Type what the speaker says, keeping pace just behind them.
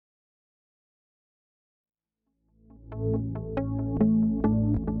Hello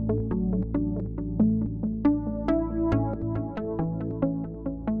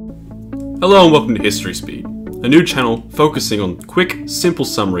and welcome to History Speed, a new channel focusing on quick, simple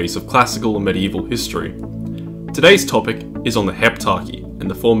summaries of classical and medieval history. Today's topic is on the Heptarchy and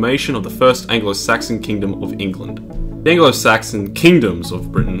the formation of the first Anglo-Saxon kingdom of England. The Anglo-Saxon kingdoms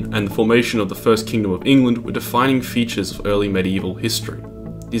of Britain and the formation of the first kingdom of England were defining features of early medieval history.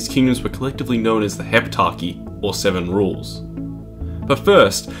 These kingdoms were collectively known as the Heptarchy, or Seven Rules. But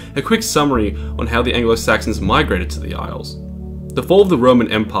first, a quick summary on how the Anglo-Saxons migrated to the Isles. The fall of the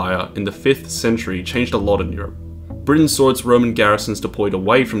Roman Empire in the 5th century changed a lot in Europe. Britain saw its Roman garrisons deployed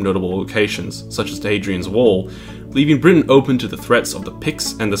away from notable locations, such as Hadrian's Wall, leaving Britain open to the threats of the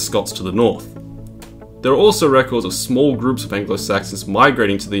Picts and the Scots to the north. There are also records of small groups of Anglo-Saxons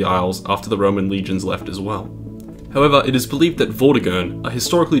migrating to the Isles after the Roman legions left as well. However, it is believed that Vortigern, a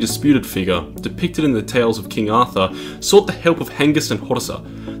historically disputed figure depicted in the tales of King Arthur, sought the help of Hengist and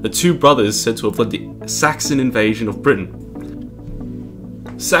Hotissa, the two brothers said to have led the Saxon invasion of Britain.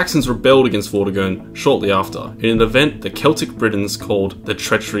 Saxons rebelled against Vortigern shortly after, in an event the Celtic Britons called the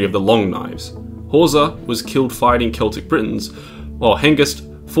Treachery of the Long Knives. Horsa was killed fighting Celtic Britons, while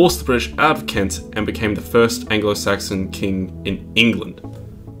Hengist forced the British out of Kent and became the first Anglo-Saxon king in England.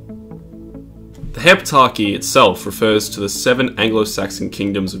 The Heptarchy itself refers to the 7 Anglo-Saxon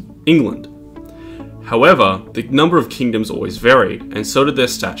kingdoms of England. However, the number of kingdoms always varied, and so did their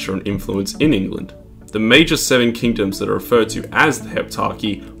stature and influence in England. The major 7 kingdoms that are referred to as the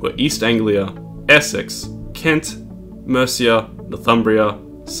Heptarchy were East Anglia, Essex, Kent, Mercia, Northumbria,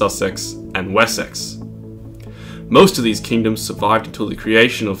 Sussex, and Wessex. Most of these kingdoms survived until the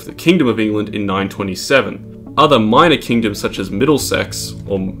creation of the Kingdom of England in 927. Other minor kingdoms such as Middlesex,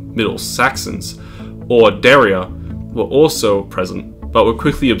 or Middle Saxons, or Daria were also present, but were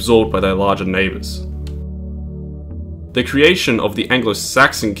quickly absorbed by their larger neighbours. The creation of the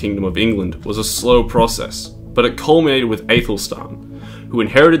Anglo-Saxon Kingdom of England was a slow process, but it culminated with Aethelstan, who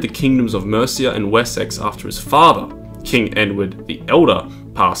inherited the kingdoms of Mercia and Wessex after his father, King Edward the Elder,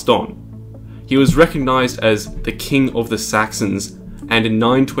 passed on. He was recognised as the King of the Saxons, and in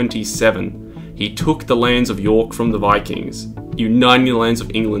 927 he took the lands of York from the Vikings, uniting the lands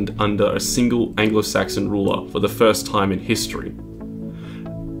of England under a single Anglo-Saxon ruler for the first time in history.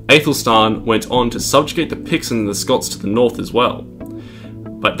 Aethelstan went on to subjugate the Picts and the Scots to the north as well,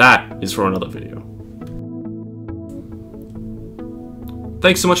 but that is for another video.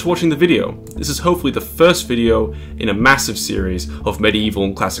 Thanks so much for watching the video. This is hopefully the first video in a massive series of medieval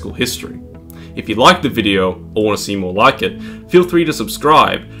and classical history. If you liked the video or want to see more like it, feel free to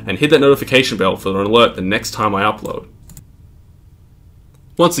subscribe and hit that notification bell for an alert the next time I upload.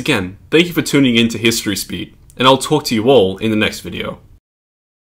 Once again, thank you for tuning in to History Speed, and I'll talk to you all in the next video.